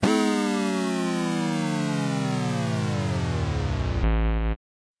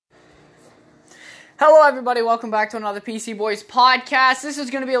Hello everybody, welcome back to another PC Boys podcast. This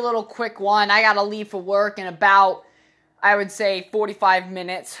is going to be a little quick one. I got to leave for work in about, I would say, 45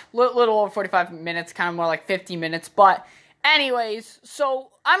 minutes. Little over 45 minutes, kind of more like 50 minutes. But anyways,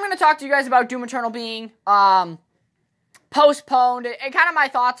 so I'm going to talk to you guys about Doom Eternal being postponed and kind of my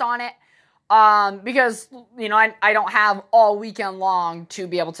thoughts on it. Because, you know, I don't have all weekend long to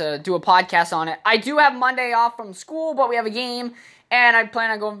be able to do a podcast on it. I do have Monday off from school, but we have a game, and I plan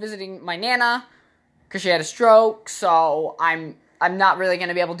on going visiting my Nana, because she had a stroke, so I'm not really going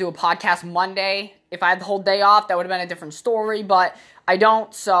to be able to do a podcast Monday. If I had the whole day off, that would have been a different story, but I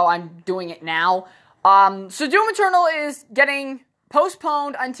don't, so I'm doing it now. So Doom Eternal is getting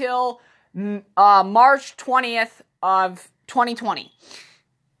postponed until March 20th of 2020.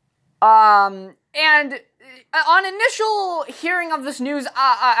 And on initial hearing of this news,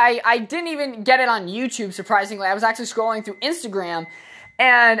 I didn't even get it on YouTube, surprisingly. I was actually scrolling through Instagram,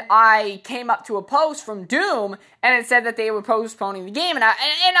 and I came up to a post from Doom, and it said that they were postponing the game, and I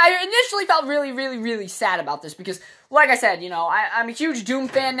initially felt really sad about this, because, like I said, you know, I'm a huge Doom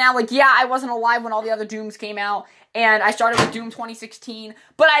fan now. Like, yeah, I wasn't alive when all the other Dooms came out, and I started with Doom 2016,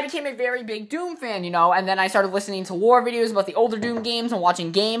 but I became a very big Doom fan, you know, and then I started listening to lore videos about the older Doom games and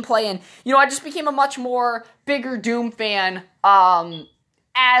watching gameplay, and, you know, I just became a much more bigger Doom fan,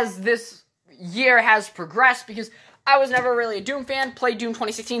 as this year has progressed, because I was never really a Doom fan, played Doom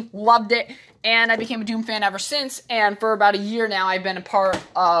 2016, loved it, and I became a Doom fan ever since, and for about a year now, I've been a part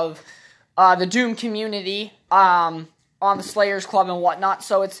of the Doom community, on the Slayers Club and whatnot,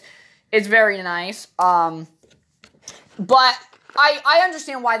 so it's very nice, but I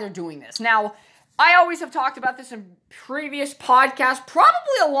understand why they're doing this. Now, I always have talked about this in previous podcasts,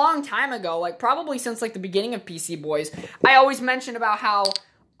 probably a long time ago, like, probably since, like, the beginning of PC Boys. I always mentioned about how,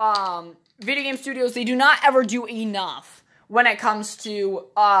 video game studios, they do not ever do enough when it comes to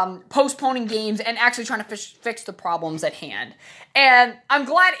postponing games and actually trying to fix the problems at hand. And I'm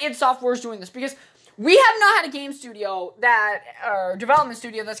glad id Software is doing this, because we have not had a game studio or development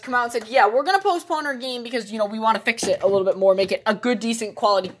studio that's come out and said, yeah, we're going to postpone our game because, you know, we want to fix it a little bit more, make it a good, decent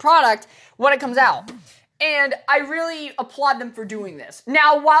quality product when it comes out. And I really applaud them for doing this.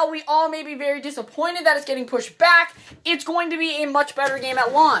 Now, while we all may be very disappointed that it's getting pushed back, it's going to be a much better game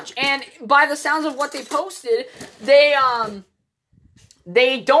at launch. And by the sounds of what they posted, they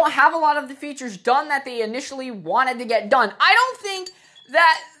don't have a lot of the features done that they initially wanted to get done. I don't think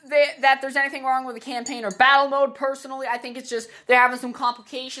that there's anything wrong with the campaign or battle mode, personally. I think it's just they're having some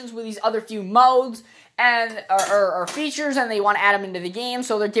complications with these other few modes and or features, and they want to add them into the game,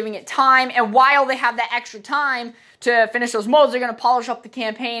 so they're giving it time. And while they have that extra time to finish those modes, they're going to polish up the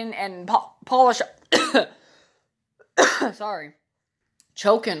campaign and polish sorry,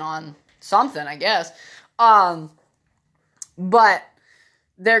 choking on something, I guess. But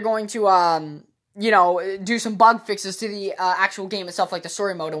they're going to you know, do some bug fixes to the actual game itself, like the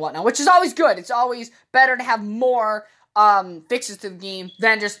story mode and whatnot, which is always good. It's always better to have more fixes to the game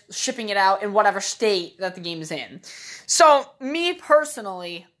than just shipping it out in whatever state that the game is in. So, me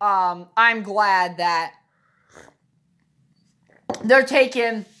personally, I'm glad that they're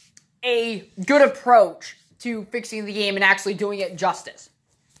taking a good approach to fixing the game and actually doing it justice.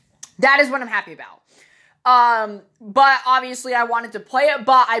 That is what I'm happy about. But obviously I wanted to play it,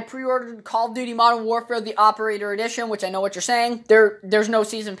 but I pre-ordered Call of Duty Modern Warfare, the Operator Edition, which I know what you're saying. There's no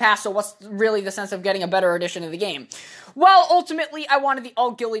season pass, so what's really the sense of getting a better edition of the game? Well, ultimately, I wanted the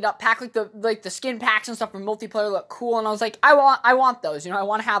all gillied up pack, like the skin packs and stuff for multiplayer look cool, and I was like, I want those, you know, I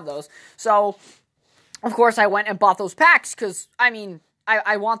want to have those. So, of course, I went and bought those packs, because, I mean,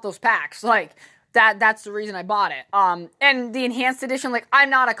 I want those packs, like, that's the reason I bought it. And the enhanced edition, like, I'm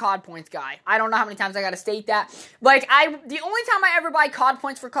not a COD points guy. I don't know how many times I gotta state that. Like, the only time I ever buy COD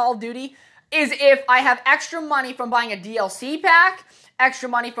points for Call of Duty is if I have extra money from buying a DLC pack, extra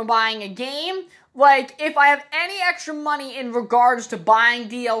money from buying a game. Like, if I have any extra money in regards to buying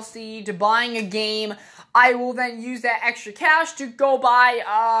DLC, to buying a game, I will then use that extra cash to go buy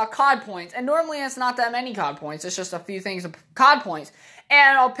COD points. And normally it's not that many COD points. It's just a few things of COD points.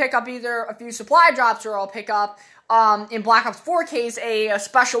 And I'll pick up either a few supply drops, or I'll pick up, in Black Ops 4 case, a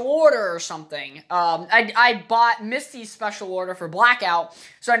special order or something. I bought Misty's special order for Blackout,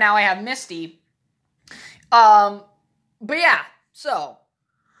 so now I have Misty. But yeah, so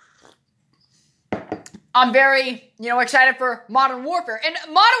I'm very, you know, excited for Modern Warfare. And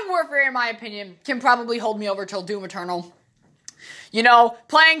Modern Warfare, in my opinion, can probably hold me over till Doom Eternal. You know,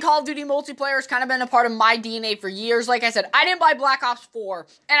 playing Call of Duty multiplayer has kind of been a part of my DNA for years. Like I said, I didn't buy Black Ops 4,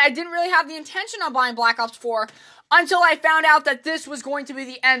 and I didn't really have the intention of buying Black Ops 4 until I found out that this was going to be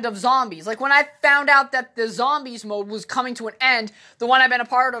the end of zombies. Like, when I found out that the zombies mode was coming to an end, the one I've been a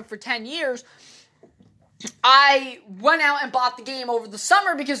part of for 10 years, I went out and bought the game over the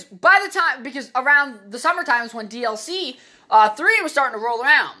summer because around the summertime is when DLC 3 was starting to roll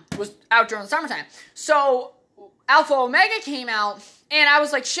around, was out during the summertime. So Alpha Omega came out, and I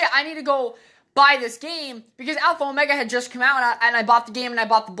was like, shit, I need to go buy this game because Alpha Omega had just come out, and I bought the game, and I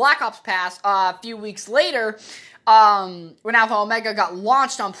bought the Black Ops Pass a few weeks later when Alpha Omega got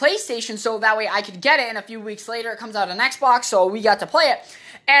launched on PlayStation, so that way I could get it, and a few weeks later it comes out on Xbox, so we got to play it.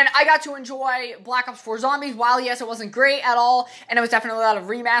 And I got to enjoy Black Ops 4 Zombies. While, yes, it wasn't great at all, and it was definitely a lot of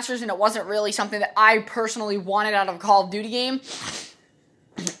remasters, and it wasn't really something that I personally wanted out of a Call of Duty game.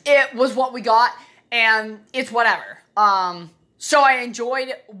 It was what we got, and it's whatever. So I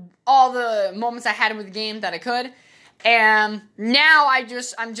enjoyed all the moments I had with the game that I could. And now I'm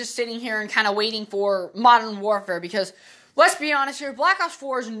just sitting here and kind of waiting for Modern Warfare because, let's be honest here, Black Ops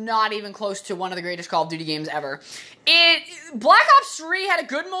 4 is not even close to one of the greatest Call of Duty games ever. Black Ops 3 had a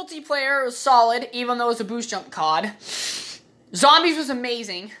good multiplayer, it was solid, even though it was a boost jump COD. Zombies was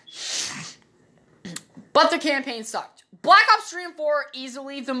amazing, but the campaign sucked. Black Ops 3 and 4 are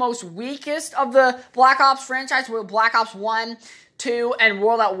easily the most weakest of the Black Ops franchise, with Black Ops 1, 2, and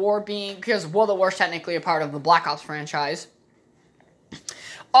World at War being, because World at War is technically a part of the Black Ops franchise,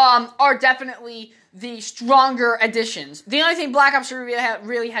 are definitely the stronger additions. The only thing Black Ops 3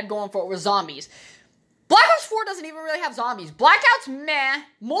 really had going for it was zombies. Black Ops 4 doesn't even really have zombies. Blackout's meh,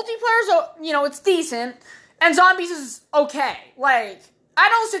 multiplayer's, it's decent, and zombies is okay. Like, I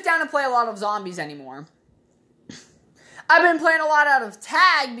don't sit down and play a lot of zombies anymore. I've been playing a lot out of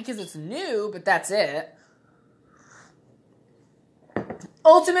Tag because it's new, but that's it.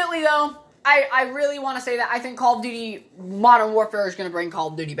 Ultimately, though, I really want to say that I think Call of Duty Modern Warfare is going to bring Call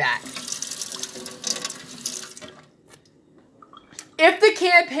of Duty back. If the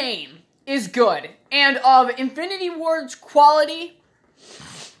campaign is good and of Infinity Ward's quality,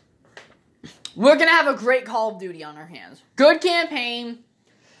 we're going to have a great Call of Duty on our hands. Good campaign,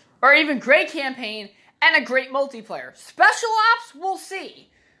 or even great campaign, and a great multiplayer. Special Ops, we'll see.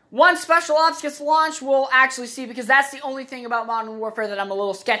 Once Special Ops gets launched, we'll actually see, because that's the only thing about Modern Warfare that I'm a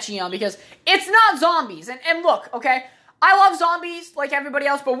little sketchy on, because it's not zombies. And look, okay, I love zombies like everybody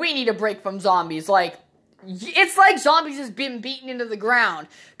else, but we need a break from zombies. Like, it's like zombies has been beaten into the ground,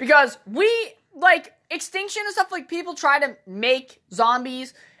 because Extinction and stuff, like, people try to make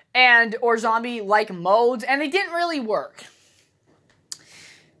zombies or zombie-like modes, and they didn't really work.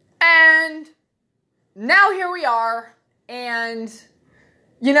 And now here we are, and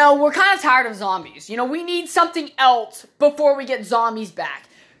we're kind of tired of zombies. We need something else before we get zombies back.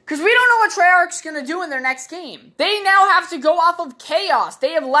 Because we don't know what Treyarch's going to do in their next game. They now have to go off of Chaos.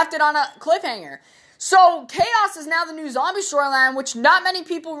 They have left it on a cliffhanger. So, Chaos is now the new zombie storyline, which not many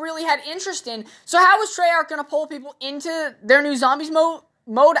people really had interest in. So, how is Treyarch going to pull people into their new zombies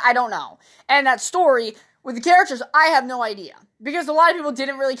mode? I don't know. And that story with the characters, I have no idea. Because a lot of people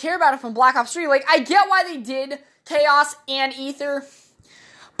didn't really care about it from Black Ops 3. Like, I get why they did Chaos and Ether,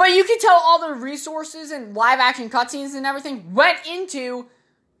 but you can tell all the resources and live-action cutscenes and everything went into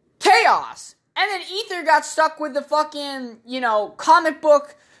Chaos. And then Ether got stuck with the fucking, comic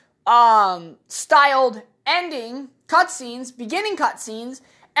book styled ending cutscenes, beginning cutscenes,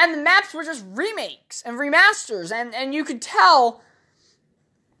 and the maps were just remakes and remasters. And you could tell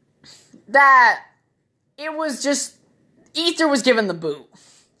that it was just, Ether was given the boot.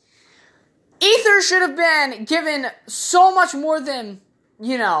 Ether should have been given so much more than,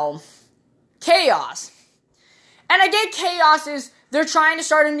 Chaos. And I get Chaos is, they're trying to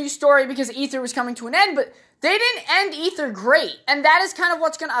start a new story because Ether was coming to an end, but they didn't end Ether great. And that is kind of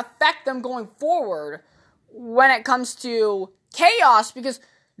what's going to affect them going forward when it comes to Chaos, because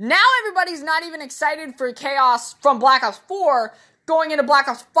now everybody's not even excited for Chaos from Black Ops 4 going into Black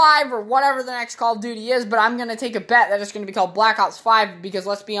Ops 5 or whatever the next Call of Duty is, but I'm going to take a bet that it's going to be called Black Ops 5, because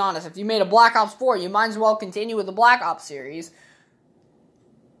let's be honest, if you made a Black Ops 4, you might as well continue with the Black Ops series.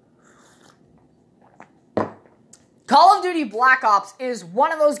 Call of Duty Black Ops is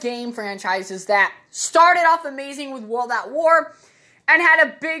one of those game franchises that started off amazing with World at War and had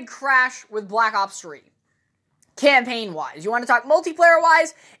a big crash with Black Ops 3. Campaign-wise. You want to talk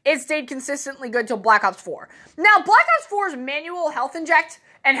multiplayer-wise? It stayed consistently good till Black Ops 4. Now, Black Ops 4's manual health inject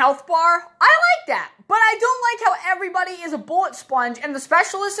and health bar, I like that. But I don't like how everybody is a bullet sponge, and the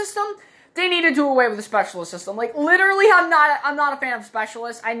specialist system, they need to do away with the specialist system. Like, literally, I'm not a fan of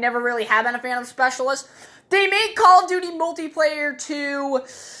specialists. I never really have been a fan of specialists. They made Call of Duty multiplayer too,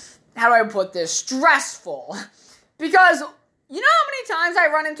 how do I put this, stressful. Because, you know how many times I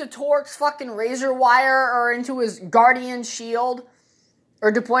run into Torque's fucking razor wire or into his Guardian shield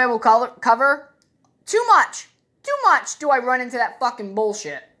or deployable cover? Too much do I run into that fucking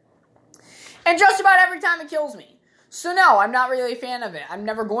bullshit. And just about every time it kills me. So no, I'm not really a fan of it. I'm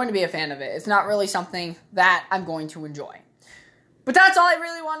never going to be a fan of it. It's not really something that I'm going to enjoy. But that's all I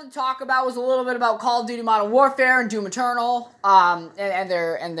really wanted to talk about, was a little bit about Call of Duty Modern Warfare and Doom Eternal, and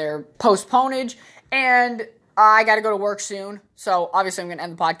their postponage. And I got to go to work soon, so obviously I'm going to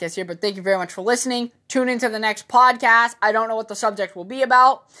end the podcast here. But thank you very much for listening. Tune into the next podcast. I don't know what the subject will be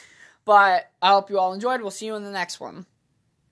about, but I hope you all enjoyed. We'll see you in the next one.